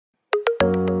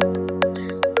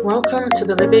Welcome to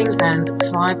the Living and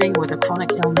Thriving with a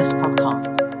Chronic Illness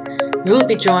podcast. You'll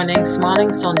be joining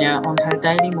Smiling Sonia on her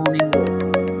daily morning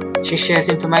walk. She shares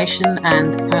information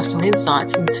and personal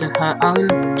insights into her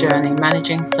own journey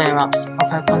managing flare-ups of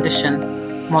her condition,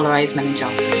 Mollaret's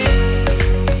meningitis.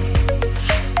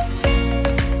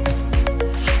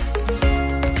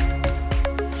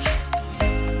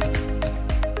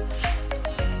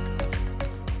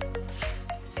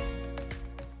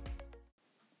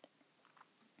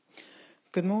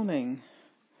 Good morning,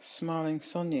 Smiling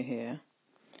Sonia here.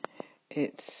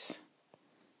 It's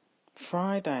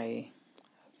Friday,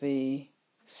 the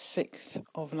 6th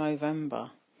of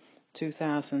November,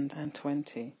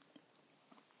 2020.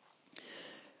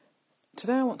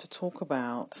 Today I want to talk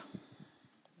about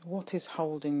what is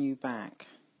holding you back.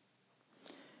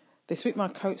 This week my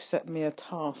coach set me a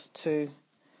task to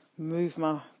move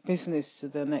my business to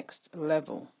the next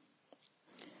level.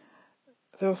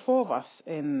 There are 4 of us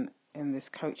in this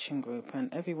coaching group,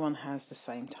 and everyone has the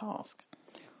same task.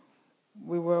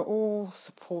 We were all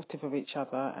supportive of each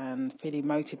other and feeling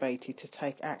motivated to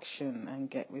take action and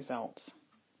get results.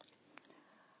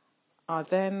 I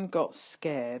then got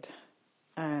scared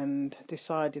and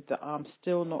decided that I'm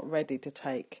still not ready to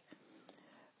take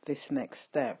this next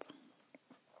step.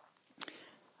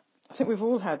 I think we've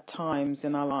all had times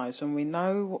in our lives when we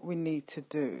know what we need to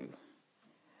do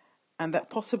and that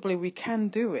possibly we can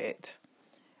do it,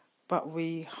 but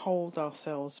we hold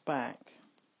ourselves back.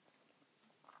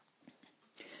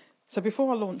 So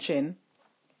before I launch in,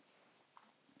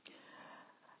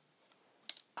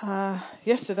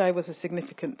 yesterday was a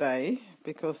significant day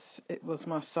because it was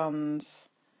my son's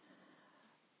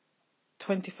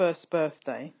 21st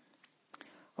birthday.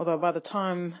 Although by the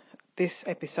time this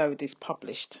episode is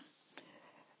published,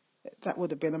 that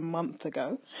would have been a month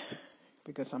ago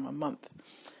because I'm a month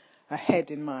ahead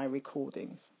in my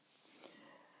recordings.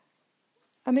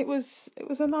 And it was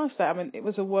a nice day. I mean, it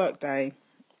was a work day.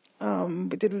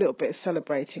 We did a little bit of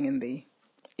celebrating in the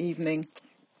evening.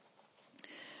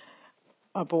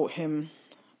 I bought him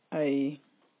a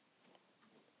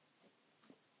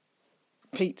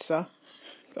pizza.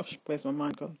 Gosh, where's my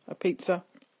mind gone? A pizza.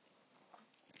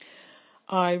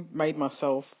 I made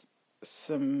myself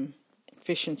some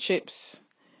fish and chips.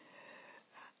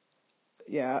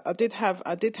 Yeah, I did have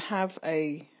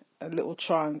a little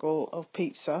triangle of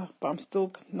pizza, but I'm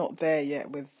still not there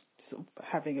yet with sort of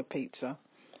having a pizza.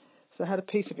 So I had a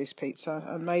piece of his pizza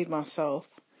and made myself,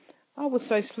 I would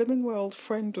say, Slimming World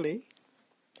friendly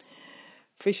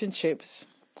fish and chips.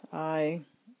 I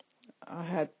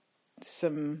had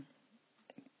some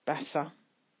bassa,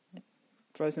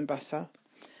 frozen bassa,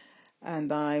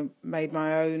 and I made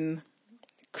my own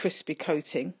crispy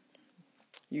coating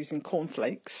using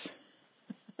cornflakes.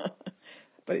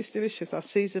 But it's delicious. I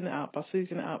season it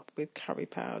up with curry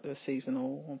powder,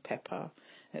 seasonal, pepper,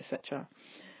 etc.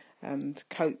 and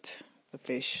coat the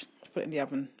fish, put it in the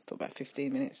oven for about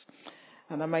 15 minutes.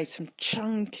 And I made some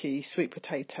chunky sweet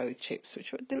potato chips,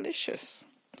 which were delicious.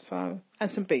 And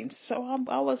some beans. So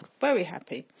I was very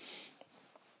happy.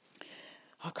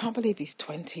 I can't believe he's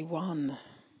 21.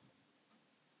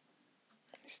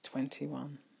 He's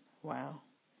 21. Wow.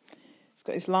 He's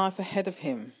got his life ahead of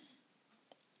him.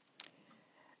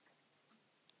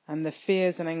 And the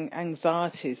fears and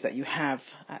anxieties that you have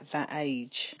at that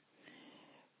age,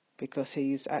 because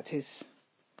he's at his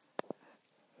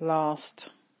last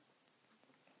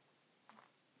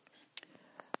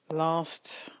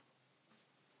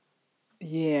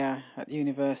year at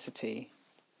university,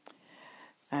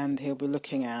 and he'll be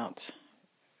looking out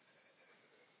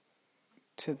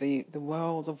to the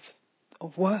world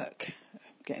of work,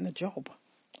 getting a job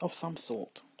of some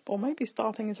sort, or maybe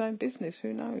starting his own business,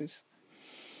 who knows.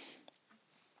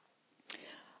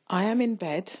 I am in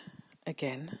bed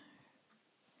again.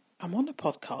 I'm on a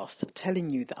podcast telling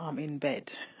you that I'm in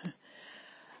bed.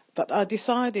 But I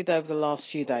decided over the last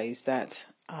few days that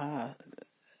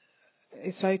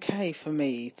it's okay for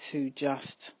me to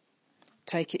just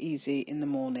take it easy in the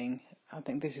morning. I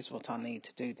think this is what I need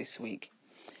to do this week.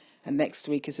 And next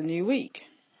week is a new week.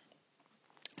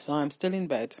 So I'm still in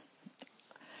bed.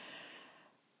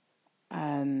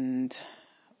 And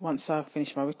once I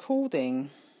finish my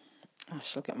recording, I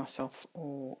shall get myself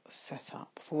all set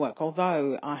up for work.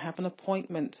 Although I have an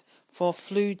appointment for a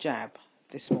flu jab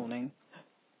this morning.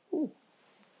 Ooh,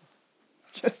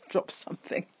 just dropped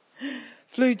something.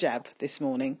 Flu jab this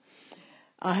morning.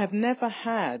 I have never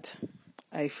had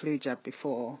a flu jab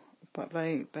before, but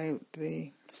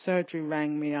the surgery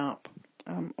rang me up,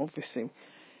 obviously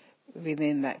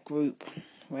within that group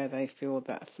where they feel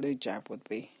that a flu jab would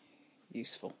be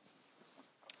useful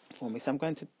for me. So I'm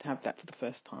going to have that for the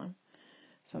first time.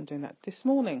 So I'm doing that this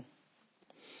morning.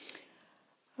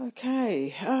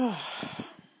 Okay.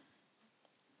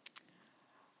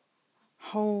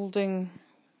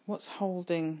 What's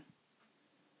holding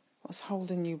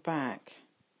you back?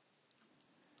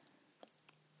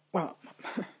 Well,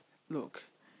 look,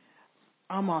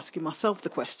 I'm asking myself the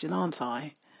question, aren't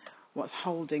I? What's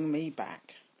holding me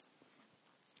back?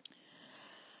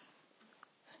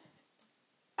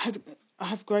 I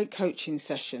have great coaching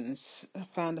sessions.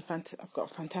 I've got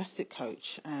a fantastic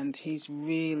coach, and he's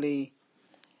really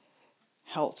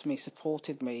helped me,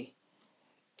 supported me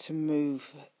to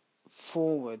move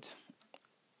forward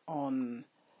on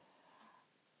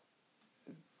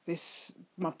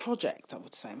my project,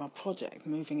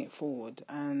 moving it forward.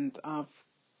 And I've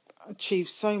achieved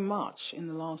so much in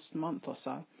the last month or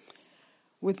so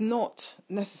with not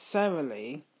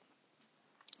necessarily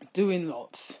doing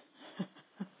lots.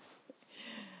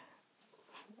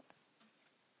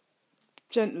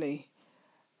 Gently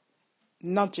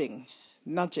nudging.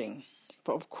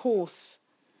 But of course,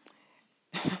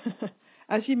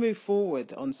 as you move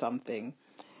forward on something,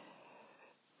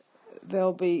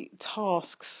 there'll be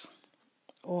tasks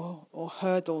or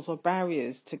hurdles or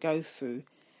barriers to go through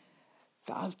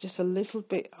that are just a little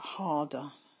bit harder.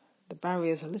 The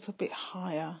barriers a little bit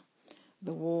higher,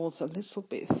 the walls a little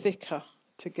bit thicker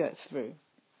to get through.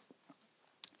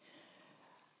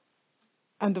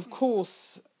 And of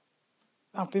course,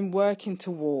 I've been working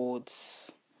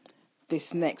towards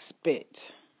this next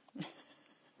bit.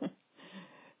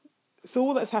 So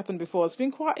all that's happened before has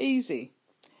been quite easy.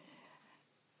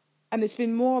 And it's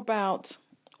been more about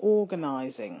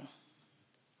organising.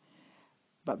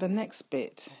 But the next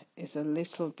bit is a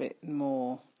little bit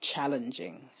more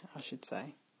challenging, I should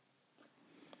say.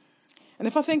 And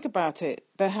if I think about it,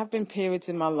 there have been periods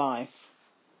in my life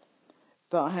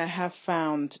that I have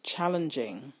found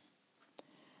challenging.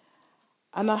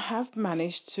 And I have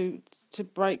managed to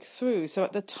break through. So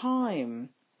at the time,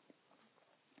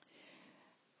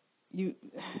 you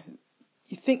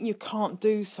think you can't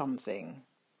do something.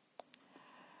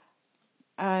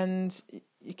 And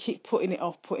you keep putting it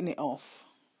off.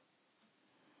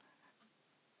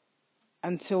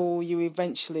 Until you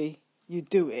eventually, you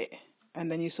do it. And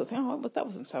then you sort of think, oh, but that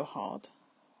wasn't so hard,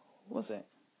 was it?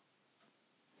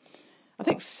 I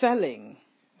think selling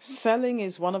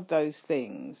is one of those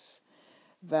things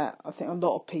that I think a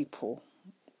lot of people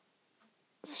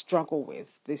struggle with,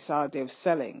 this idea of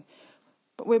selling.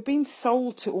 But we're being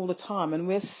sold to all the time, and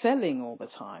we're selling all the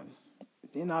time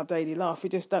in our daily life. We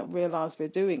just don't realise we're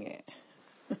doing it.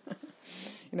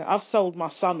 I've sold my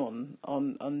son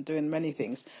on doing many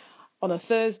things. On a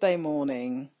Thursday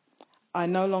morning, I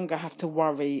no longer have to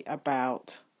worry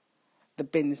about the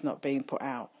bins not being put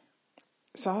out.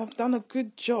 So I've done a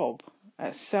good job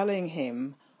at selling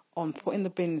him on putting the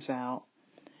bins out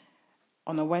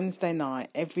on a Wednesday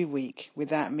night every week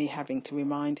without me having to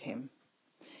remind him.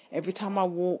 Every time I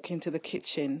walk into the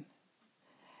kitchen,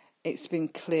 it's been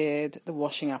cleared, the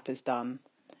washing up is done.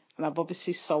 And I've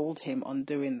obviously sold him on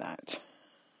doing that.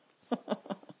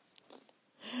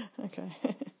 Okay.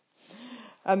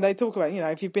 And they talk about,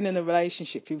 if you've been in a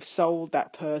relationship, you've sold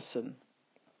that person.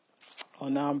 Or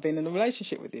now I'm being in a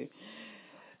relationship with you.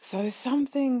 So there's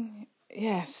something,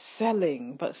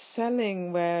 selling, but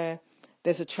selling where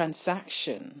there's a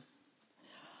transaction.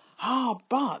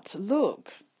 But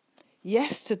look,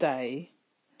 yesterday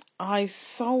I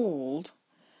sold.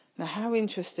 Now, how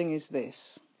interesting is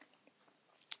this?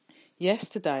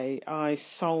 Yesterday I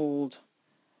sold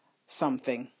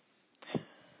something.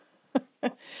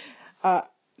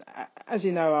 As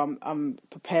you know, I'm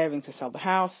preparing to sell the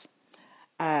house,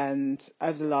 and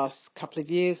over the last couple of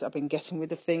years, I've been getting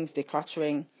rid of things,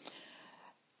 decluttering.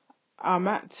 I'm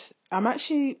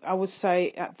actually, I would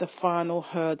say, at the final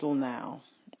hurdle now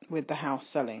with the house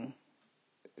selling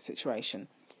situation.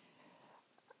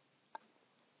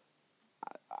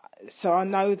 So I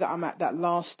know that I'm at that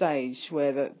last stage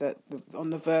where the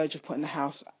on the verge of putting the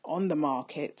house on the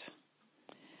market,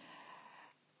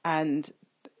 and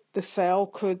the sale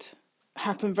could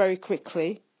happen very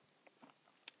quickly.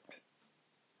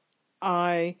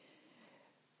 I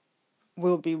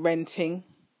will be renting,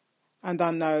 and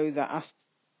I know that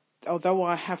although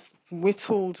I have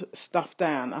whittled stuff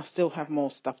down, I still have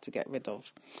more stuff to get rid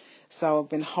of. So I've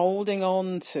been holding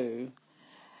on to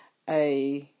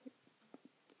a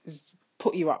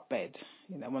put you up bed,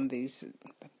 one of these,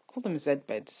 call them Z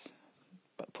beds,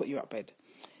 but put you up bed,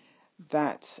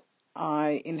 that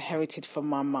I inherited from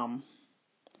my mum.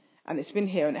 And it's been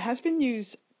here, and it has been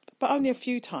used, but only a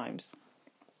few times.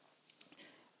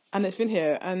 And it's been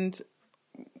here, and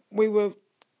we were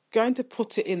going to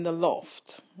put it in the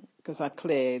loft because I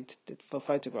cleared for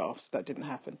photographs. That didn't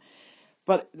happen.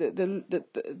 But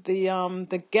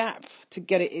the gap to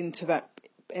get it into that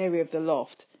area of the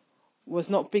loft was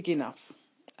not big enough.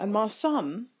 And my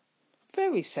son,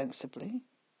 very sensibly,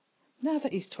 now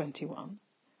that he's 21,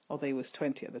 although he was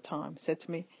 20 at the time, said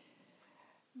to me,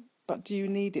 "But do you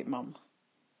need it, Mum?"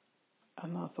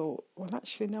 And I thought, well,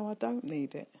 actually, no, I don't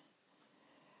need it.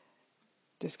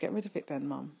 Just get rid of it then,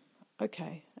 Mum.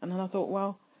 Okay. And then I thought,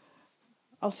 well,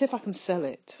 I'll see if I can sell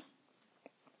it.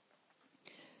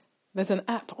 There's an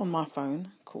app on my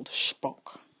phone called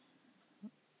Shpock.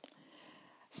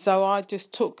 So I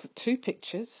just took 2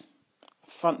 pictures,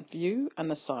 front view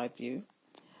and a side view,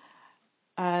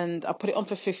 and I put it on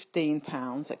for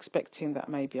 £15, expecting that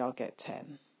maybe I'll get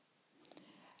 10.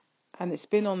 And it's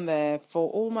been on there for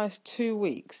almost 2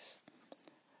 weeks.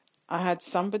 I had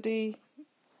somebody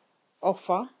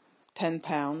offer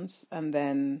 £10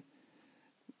 and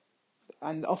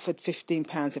offered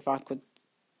 £15 if I could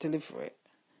deliver it.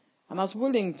 And I was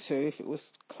willing to if it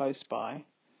was close by,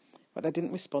 but they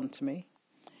didn't respond to me.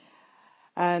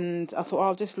 And I thought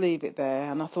I'll just leave it there.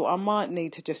 And I thought I might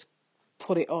need to just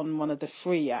put it on one of the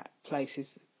free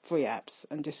apps,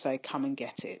 and just say, come and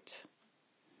get it.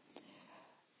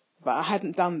 But I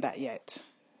hadn't done that yet.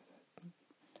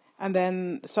 And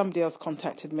then somebody else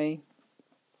contacted me,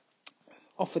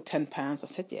 offered £10. I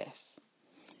said yes,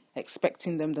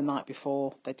 expecting them the night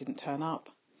before. They didn't turn up.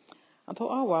 I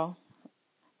thought, oh well.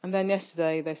 And then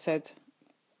yesterday they said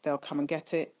they'll come and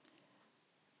get it.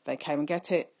 They came and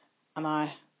get it, and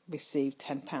I received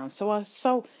 £10.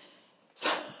 So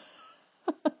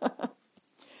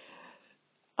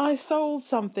I sold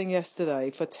something yesterday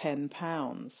for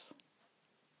 £10.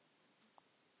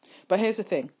 But here's the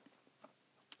thing.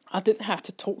 I didn't have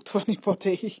to talk to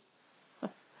anybody.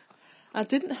 I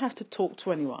didn't have to talk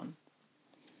to anyone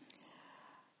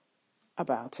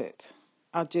about it.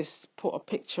 I just put a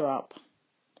picture up,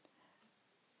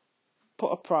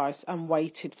 put a price, and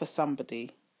waited for somebody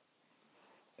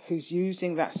who's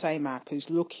using that same app, who's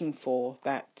looking for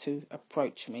that, to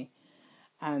approach me,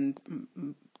 and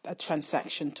a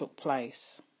transaction took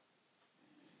place.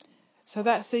 So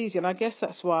that's easy, and I guess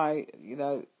that's why,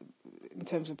 in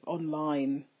terms of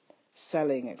online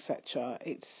selling, etc.,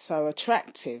 it's so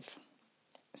attractive,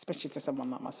 especially for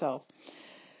someone like myself.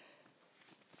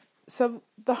 So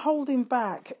the holding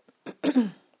back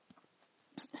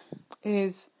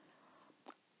is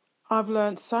I've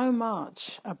learned so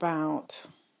much about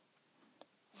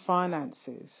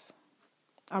finances.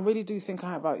 I really do think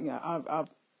I have. I've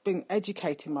been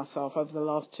educating myself over the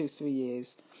last 2-3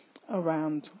 years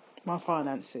around my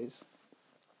finances,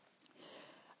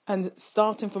 and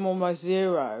starting from almost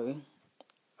zero,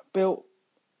 built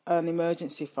an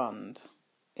emergency fund.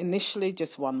 Initially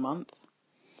just 1 month,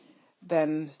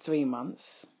 then 3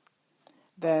 months,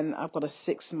 then I've got a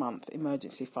 6-month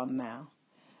emergency fund now,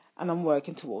 and I'm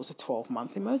working towards a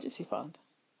 12-month emergency fund.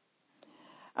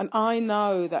 And I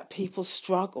know that people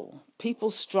struggle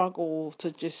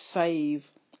to just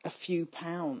save a few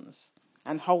pounds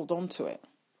and hold on to it.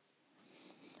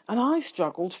 And I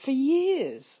struggled for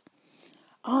years.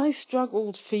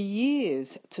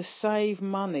 To save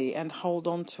money and hold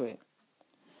on to it.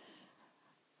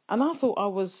 And I thought I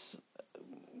was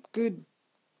good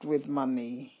with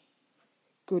money,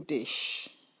 goodish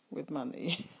with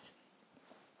money.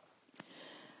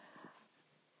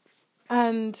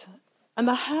 And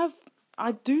I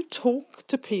do talk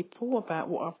to people about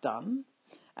what I've done,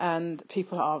 and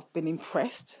people have been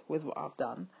impressed with what I've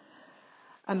done.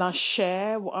 And I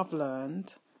share what I've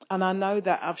learned, and I know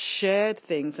that I've shared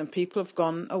things and people have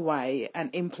gone away and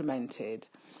implemented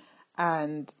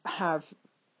and have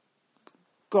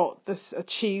got this,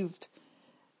 achieved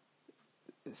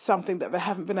something that they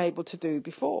haven't been able to do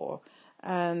before.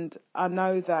 And I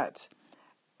know that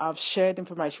I've shared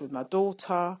information with my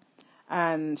daughter,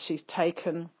 and she's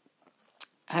taken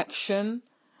action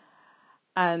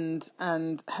and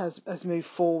has moved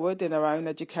forward in her own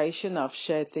education. I've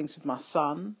shared things with my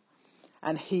son,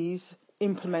 and he's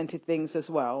implemented things as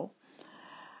well.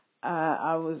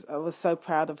 I was so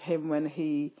proud of him when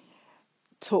he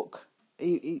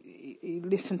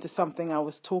listened to something I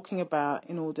was talking about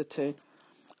in order to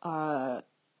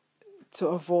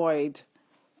avoid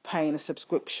paying the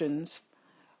subscriptions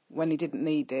when he didn't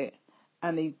need it,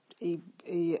 and he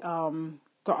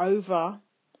got over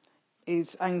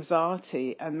his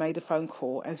anxiety and made a phone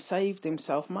call and saved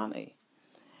himself money.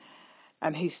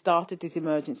 And he started his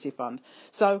emergency fund.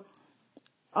 So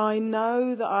I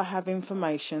know that I have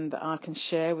information that I can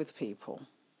share with people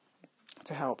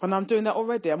to help. And I'm doing that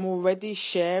already. I'm already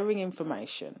sharing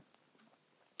information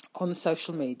on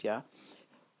social media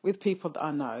with people that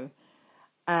I know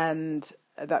and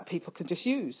that people can just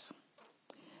use.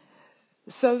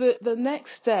 So the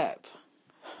next step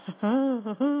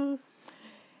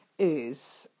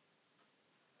is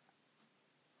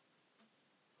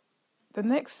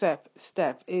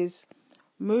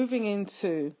moving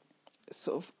into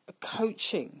sort of a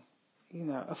coaching,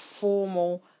 a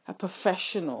formal, a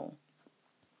professional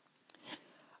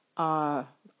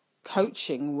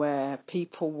coaching where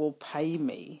people will pay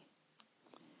me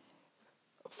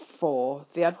for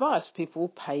the advice. People will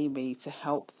pay me to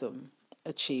help them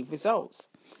achieve results.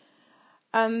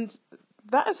 And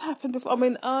that has happened before. I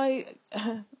mean, I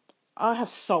have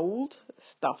sold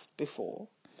stuff before.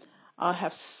 I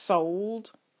have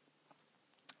sold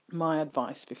my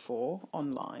advice before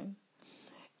online,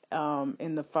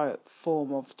 in the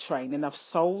form of training. I've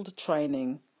sold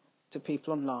training to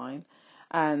people online,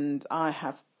 and I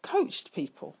have coached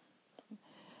people.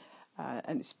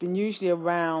 And it's been usually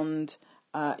around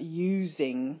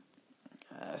using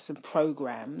some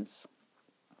programs,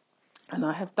 and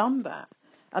I have done that.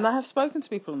 And I have spoken to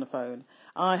people on the phone.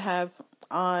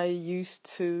 I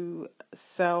used to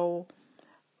sell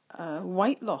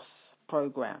weight loss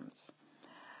programs.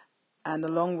 And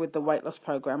along with the weight loss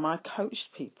program, I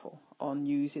coached people on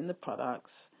using the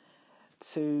products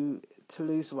to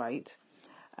lose weight.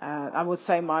 I would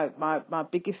say my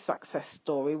biggest success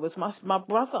story was my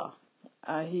brother.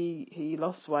 He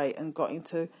lost weight and got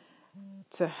into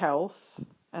health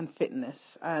and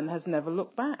fitness and has never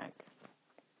looked back.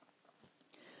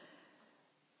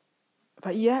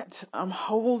 But yet I'm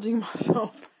holding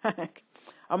myself back.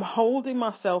 I'm holding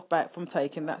myself back from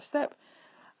taking that step.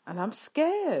 And I'm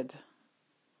scared.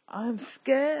 I'm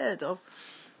scared of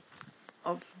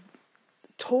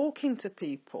talking to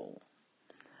people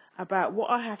about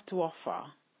what I have to offer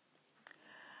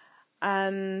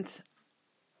and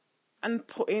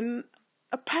putting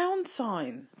a pound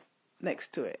sign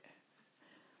next to it.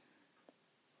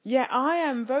 Yeah, I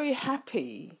am very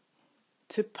happy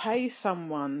to pay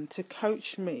someone to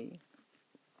coach me,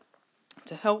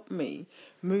 to help me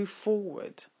move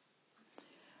forward.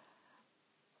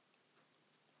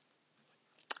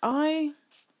 I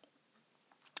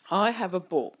have a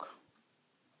book.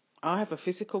 I have a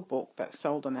physical book that's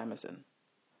sold on Amazon.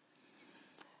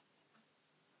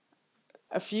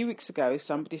 A few weeks ago,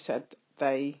 somebody said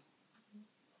they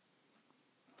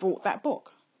bought that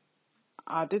book.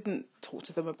 I didn't talk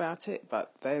to them about it,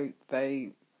 but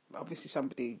they obviously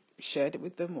somebody shared it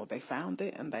with them, or they found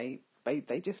it and they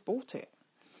just bought it.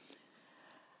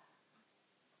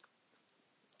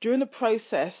 During the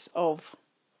process of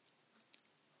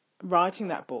writing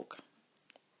that book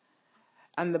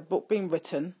and the book being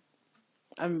written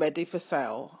and ready for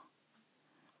sale,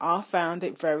 I found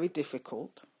it very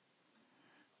difficult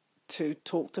to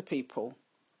talk to people.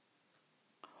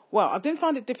 Well, I didn't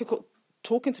find it difficult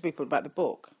talking to people about the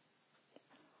book,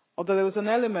 although there was an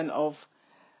element of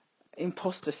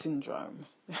imposter syndrome.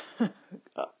 I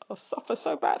suffer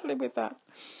so badly with that.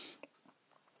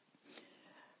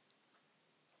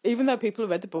 Even though people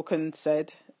read the book and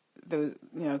said there was,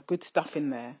 good stuff in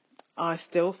there, I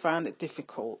still found it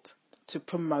difficult to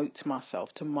promote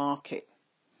myself, to market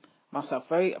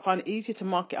myself. I find it easier to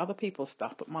market other people's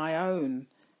stuff, but my own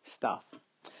stuff.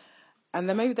 And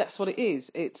then maybe that's what it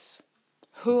is. It's,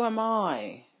 who am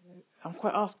I? I'm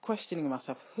quite questioning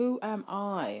myself. Who am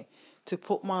I to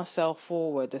put myself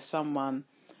forward as someone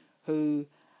who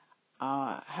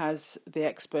has the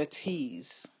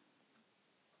expertise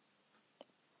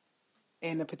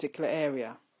in a particular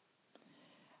area?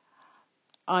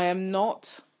 I am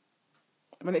not,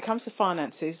 when it comes to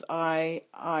finances,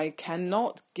 I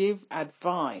cannot give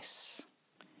advice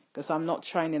because I'm not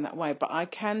trained in that way, but I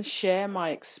can share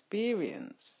my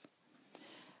experience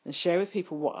and share with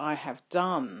people what I have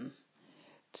done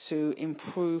to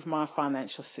improve my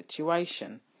financial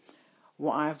situation,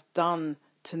 what I've done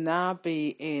to now be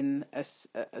in a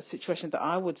situation that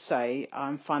I would say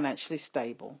I'm financially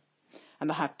stable, and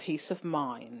I have peace of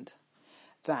mind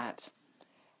that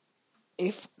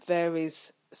if there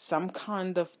is some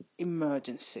kind of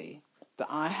emergency, that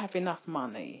I have enough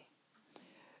money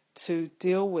to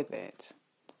deal with it,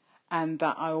 and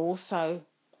that I also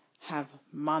have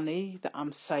money that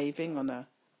I'm saving on a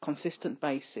consistent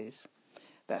basis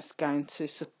that's going to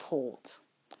support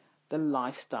the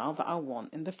lifestyle that I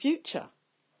want in the future.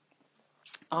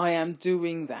 I am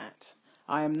doing that.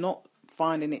 I am not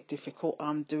finding it difficult.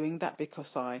 I'm doing that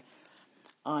because I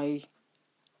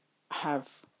have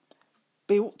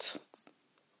built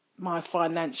my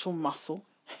financial muscle.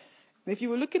 If you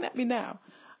were looking at me now,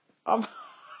 I'm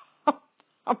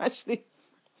actually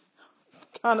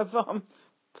kind of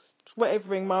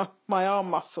wetting my arm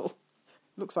muscle.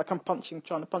 Looks like I'm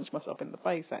trying to punch myself in the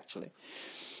face, actually.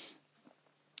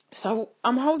 So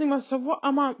I'm holding myself. Why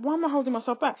am I holding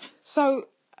myself back? So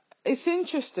it's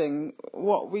interesting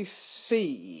what we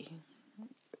see.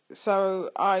 So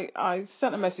I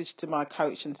sent a message to my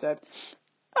coach and said,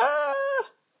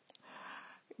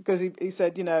 because he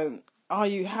said,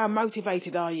 how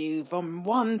motivated are you from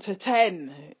 1 to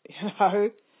 10?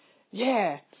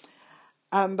 Yeah.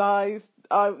 And I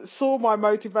saw my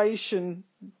motivation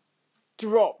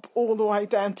drop all the way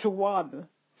down to 1.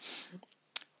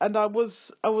 And I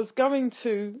was going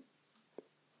to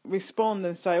respond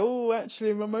and say, oh,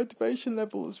 actually my motivation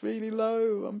level is really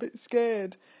low. I'm a bit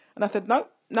scared. And I said, no,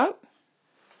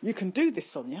 you can do this,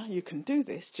 Sonia. You can do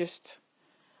this.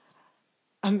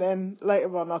 And then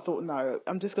later on I thought, no,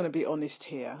 I'm just going to be honest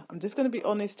here. I'm just going to be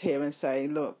honest here and say,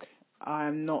 look,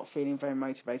 I'm not feeling very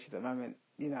motivated at the moment.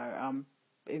 I'm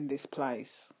in this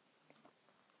place.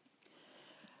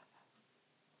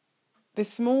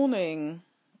 This morning,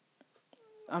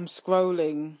 I'm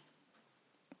scrolling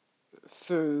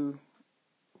through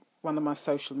one of my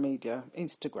social media,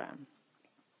 Instagram,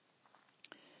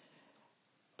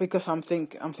 because I'm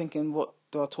thinking, what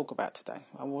do I talk about today?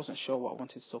 I wasn't sure what I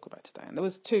wanted to talk about today, and there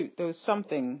was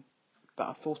something that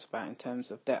I thought about in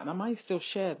terms of debt, and I may still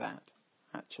share that.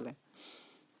 Actually,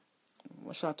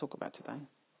 what shall I talk about today?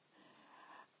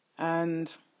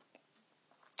 And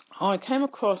I came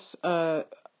across a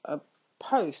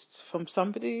post from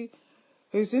somebody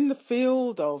who's in the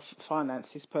field of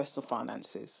finances, personal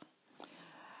finances,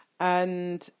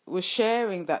 and was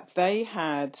sharing that they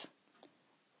had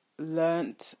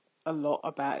learnt a lot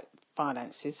about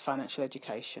finances, financial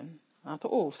education. And I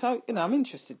thought, so I'm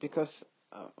interested because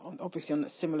obviously on a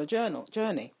similar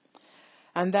journey,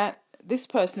 and that this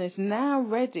person is now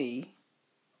ready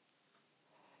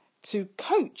to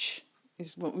coach.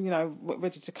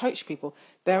 Ready to coach people.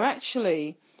 They're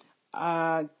actually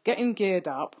getting geared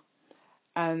up,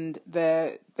 and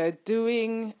they're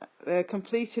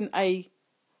completing a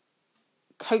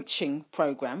coaching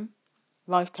program,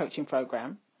 life coaching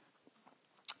program.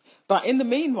 But in the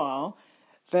meanwhile,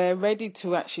 they're ready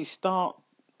to actually start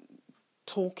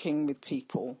talking with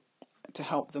people to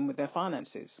help them with their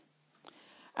finances.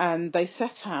 And they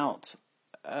set out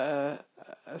the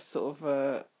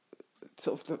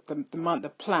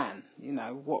plan,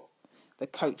 what the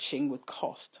coaching would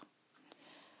cost.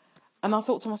 And I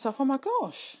thought to myself, oh my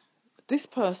gosh, this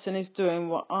person is doing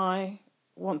what I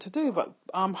want to do, but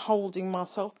I'm holding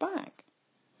myself back.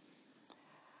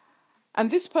 And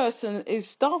this person is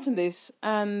starting this,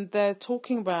 and they're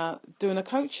talking about doing a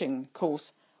coaching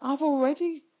course. I'm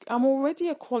already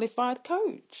a qualified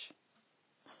coach.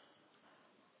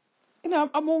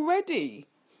 I'm already.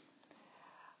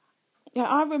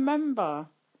 I remember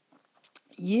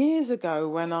years ago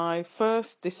when I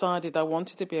first decided I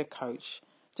wanted to be a coach,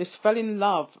 just fell in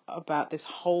love about this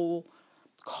whole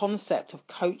concept of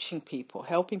coaching people,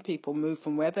 helping people move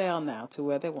from where they are now to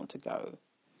where they want to go.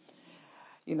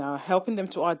 Helping them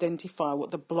to identify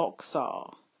what the blocks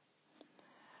are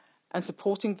and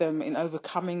supporting them in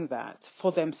overcoming that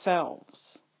for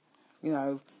themselves.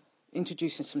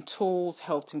 Introducing some tools,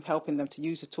 helping them to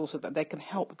use the tools so that they can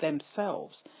help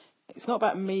themselves. It's not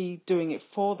about me doing it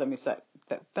for them. It's that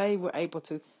they were able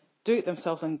to do it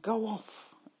themselves and go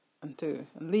off and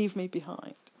leave me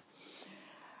behind.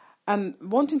 And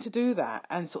wanting to do that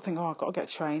and sort of think, I've got to get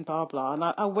trained, blah, blah. And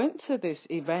I went to this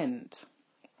event,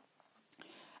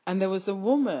 and there was a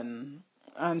woman,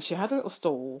 and she had a little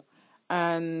stall,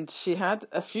 and she had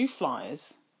a few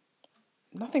flyers,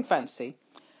 nothing fancy,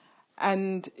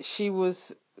 and she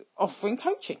was offering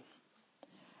coaching.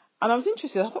 And I was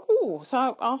interested. I thought, so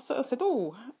I asked her, I said,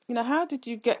 how did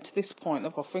you get to this point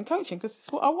of offering coaching? Because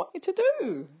it's what I want you to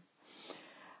do.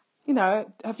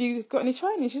 Have you got any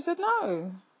training? She said,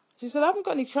 no. She said, I haven't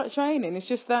got any training. It's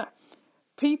just that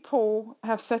people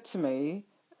have said to me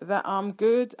that I'm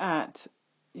good at,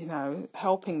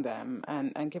 helping them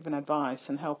and giving advice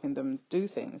and helping them do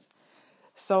things.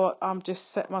 So I'm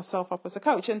just set myself up as a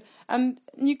coach, and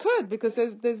you could, because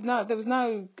there was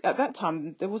no at that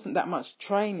time there wasn't that much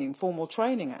training, formal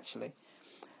training actually.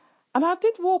 And I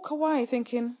did walk away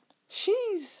thinking,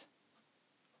 she's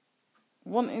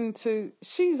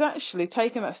actually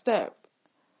taken that step,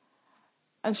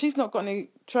 and she's not got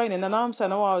any training, and I'm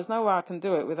saying, there's no way I can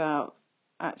do it without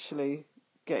actually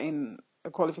getting a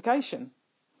qualification.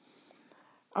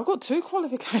 I've got 2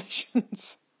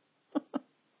 qualifications.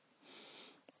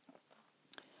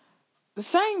 The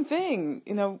same thing,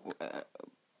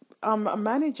 I'm a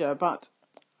manager, but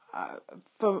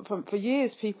for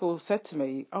years, people said to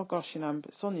me, "Oh gosh,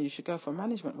 Sonia, you should go for a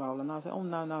management role." And I said, "Oh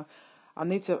no, I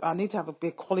need to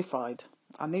be qualified.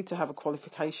 I need to have a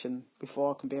qualification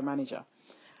before I can be a manager."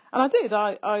 And I did.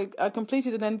 I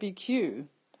completed an NBQ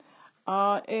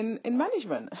in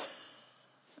management.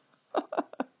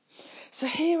 So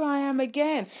here I am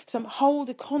again. So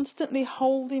I'm constantly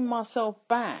holding myself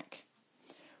back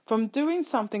from doing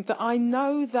something that I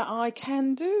know that I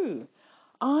can do.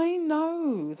 I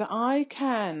know that I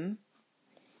can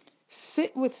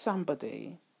sit with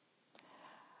somebody,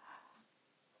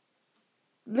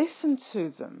 listen to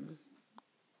them,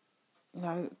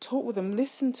 talk with them,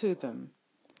 listen to them,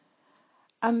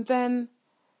 and then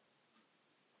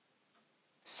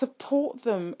support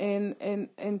them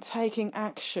in taking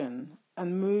action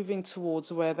and moving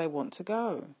towards where they want to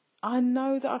go. I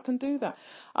know that I can do that.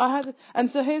 And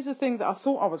so here's the thing that I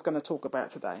thought I was going to talk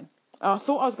about today. I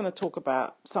thought I was going to talk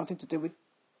about something to do with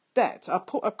debt. I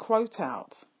put a quote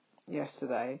out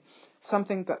yesterday,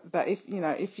 something that if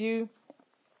you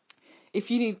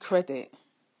need credit,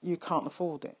 you can't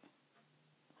afford it.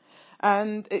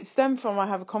 And it stemmed from, I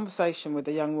have a conversation with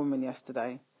a young woman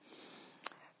yesterday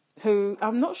who,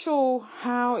 I'm not sure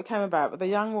how it came about, but the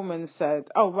young woman said,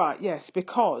 "Oh right, yes,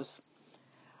 because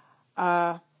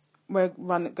we're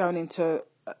going into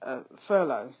a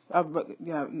furlough,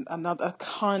 another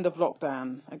kind of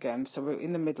lockdown again. So we're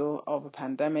in the middle of a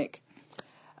pandemic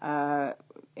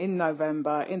in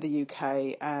November in the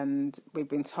UK, and we've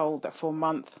been told that for a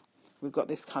month we've got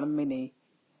this kind of mini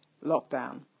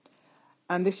lockdown.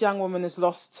 And this young woman has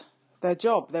lost their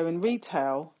job. They're in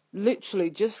retail, literally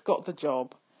just got the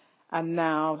job, and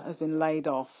now has been laid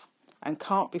off and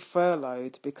can't be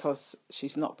furloughed because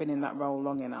she's not been in that role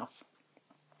long enough."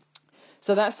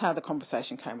 So that's how the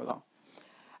conversation came along.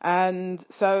 And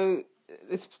so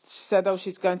she said, "Oh,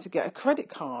 she's going to get a credit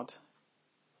card."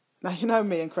 Now, you know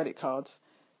me and credit cards.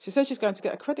 She said she's going to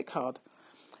get a credit card.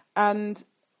 And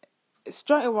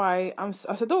straight away, I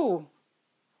said, oh,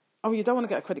 you don't want to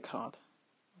get a credit card?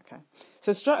 Okay.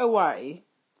 So straight away,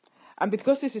 and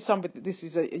because this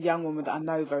is a young woman that I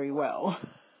know very well,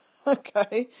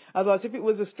 okay, otherwise if it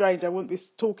was a stranger, I wouldn't be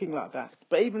talking like that.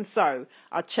 But even so,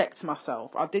 I checked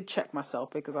myself. I did check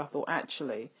myself because I thought,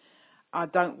 actually, I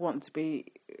don't want to be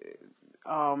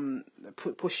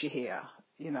pushy here.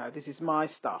 This is my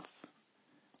stuff.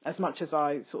 As much as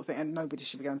I sort of think, and nobody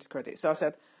should be going to credit. So I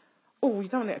said, "Oh, you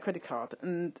don't get a credit card?"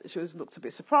 And she looks a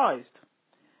bit surprised.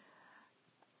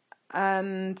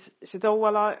 And she said, "Oh,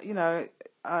 well, I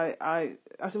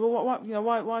said, well,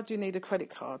 why do you need a credit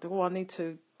card?" "Well, I need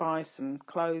to buy some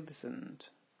clothes and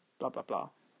blah, blah, blah."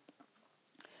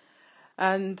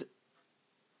 And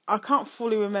I can't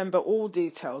fully remember all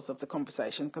details of the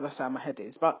conversation because that's how my head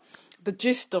is, but the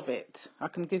gist of it, I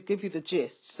can give you the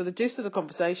gist. So the gist of the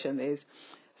conversation is,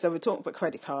 so we're talking about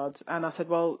credit cards, and I said,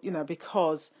 well,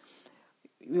 because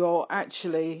you're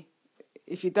actually,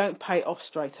 if you don't pay off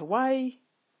straight away,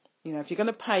 if you're going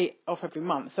to pay off every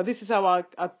month. So this is how I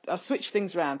switch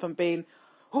things around from being,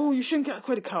 "Oh, you shouldn't get a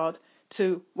credit card,"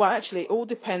 to, well, actually, it all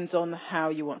depends on how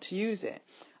you want to use it.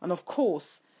 And of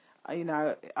course,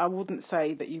 I wouldn't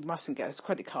say that you mustn't get a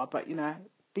credit card, but,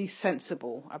 be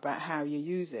sensible about how you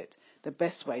use it. The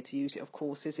best way to use it, of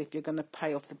course, is if you're going to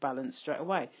pay off the balance straight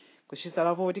away. Because she said,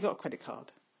 "I've already got a credit card."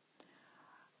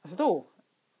 I said, "Oh,"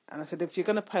 and I said, "If you're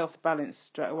going to pay off the balance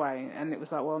straight away," and it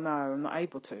was like, "Well, no, I'm not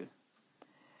able to."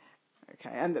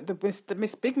 Okay, and the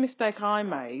big mistake I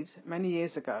made many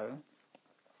years ago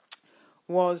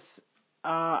was,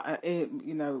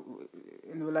 in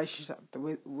the relationship that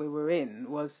we were in,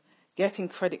 was getting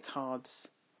credit cards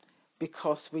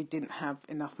because we didn't have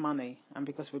enough money and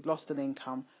because we'd lost an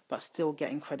income, but still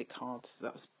getting credit cards.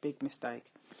 That was a big mistake.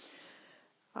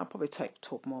 I'll probably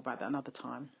talk more about that another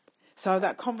time. So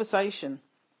that conversation,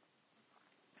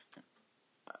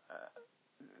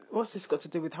 what's this got to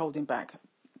do with holding back?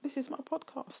 This is my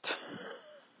podcast.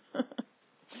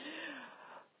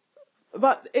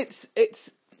 But it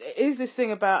is this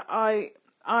thing about I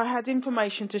had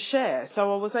information to share,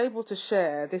 so I was able to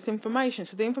share this information.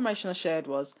 So the information I shared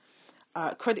was,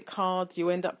 credit card,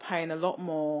 you end up paying a lot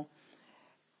more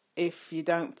if you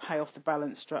don't pay off the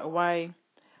balance straight away.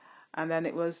 And then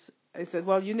it said,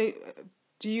 well,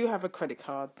 do you have a credit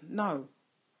card? No.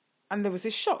 And there was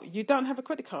this shock. You don't have a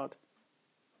credit card?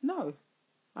 No,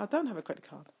 I don't have a credit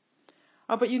card.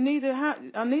 Oh, but I need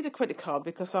a credit card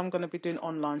because I'm going to be doing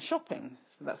online shopping.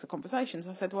 So that's a conversation. So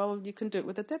I said, well, you can do it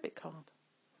with a debit card.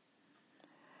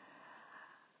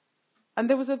 And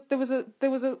there was a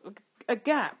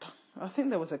gap. I think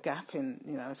there was a gap in,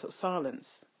 sort of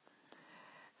silence.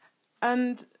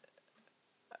 And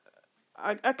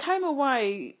I came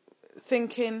away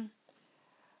thinking,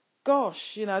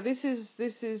 gosh, this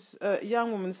is a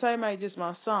young woman, same age as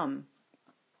my son,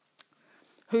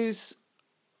 who's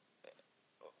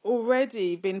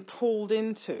already been pulled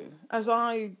into, as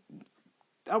I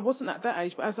wasn't at that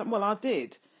age, but I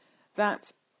did,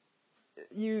 that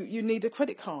you need a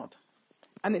credit card,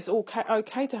 and it's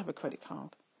okay to have a credit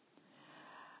card.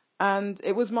 And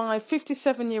it was my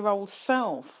 57-year-old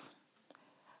self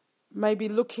maybe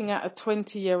looking at a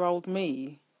 20-year-old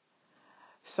me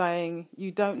saying,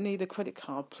 you don't need a credit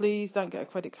card. Please don't get a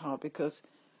credit card, because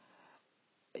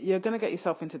you're going to get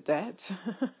yourself into debt.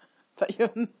 It's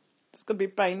going to be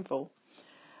painful.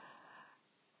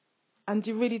 And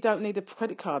you really don't need a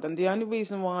credit card. And the only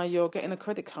reason why you're getting a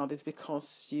credit card is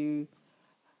because you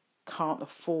can't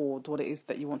afford what it is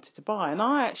that you wanted to buy. And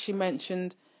I actually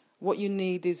mentioned what you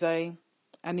need is an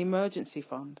emergency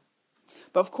fund.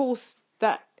 But of course,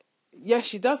 yes,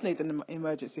 she does need an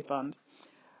emergency fund.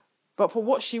 But for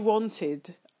what she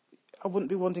wanted, I wouldn't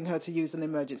be wanting her to use an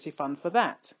emergency fund for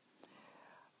that.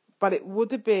 But it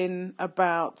would have been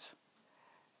about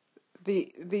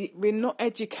we're not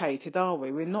educated, are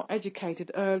we? We're not educated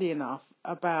early enough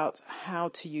about how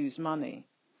to use money,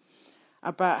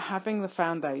 about having the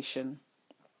foundation,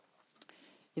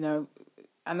 and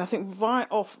I think right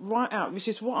out, which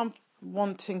is what I'm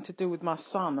wanting to do with my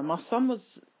son. And my son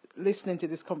was listening to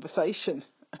this conversation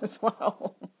as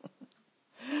well.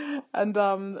 And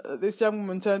this young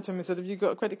woman turned to him and said, have you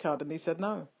got a credit card? And he said,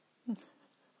 no.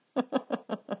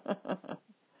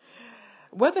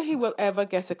 Whether he will ever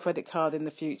get a credit card in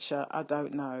the future, I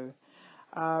don't know.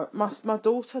 My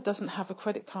daughter doesn't have a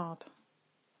credit card.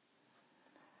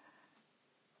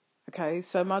 Okay,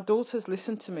 so my daughter's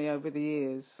listened to me over the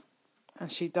years, and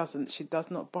she does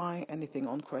not buy anything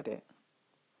on credit.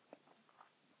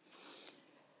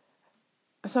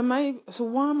 So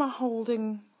why am I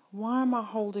holding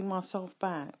myself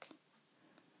back?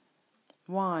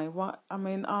 Why? I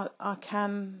mean, I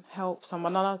can help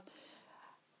someone,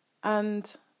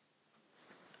 and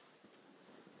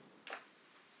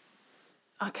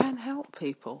I can help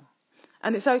people,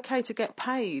 and it's okay to get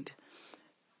paid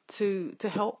to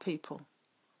help people.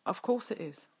 Of course it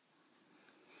is.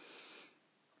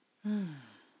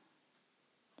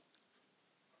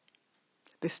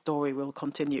 This story will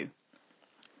continue,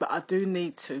 but I do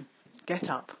need to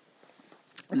get up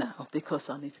now,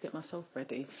 because I need to get myself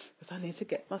ready, because I need to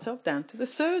get myself down to the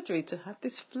surgery to have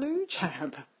this flu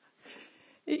jab.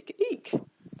 Eek, eek.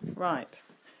 Right.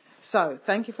 So,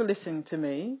 thank you for listening to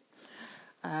me.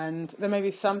 And there may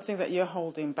be something that you're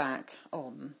holding back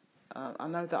on. I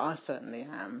know that I certainly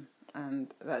am.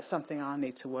 And that's something I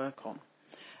need to work on,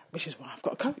 which is why I've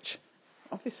got a coach,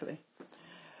 obviously.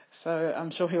 So I'm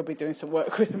sure he'll be doing some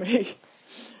work with me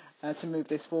to move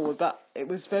this forward. But it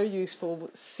was very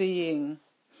useful seeing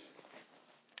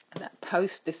that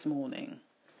post this morning,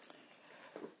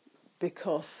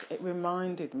 because it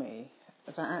reminded me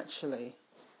that actually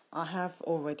I have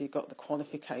already got the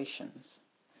qualifications,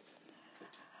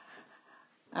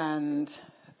 and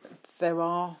there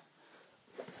are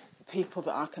people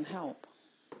that I can help,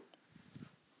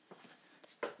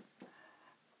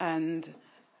 and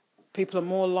people are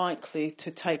more likely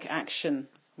to take action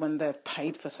when they've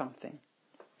paid for something.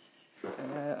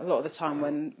 A lot of the time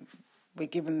when we're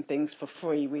given things for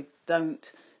free, we don't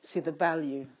see the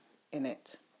value in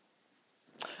it.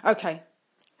 Okay,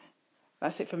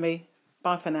 that's it for me.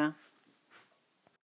 Bye for now.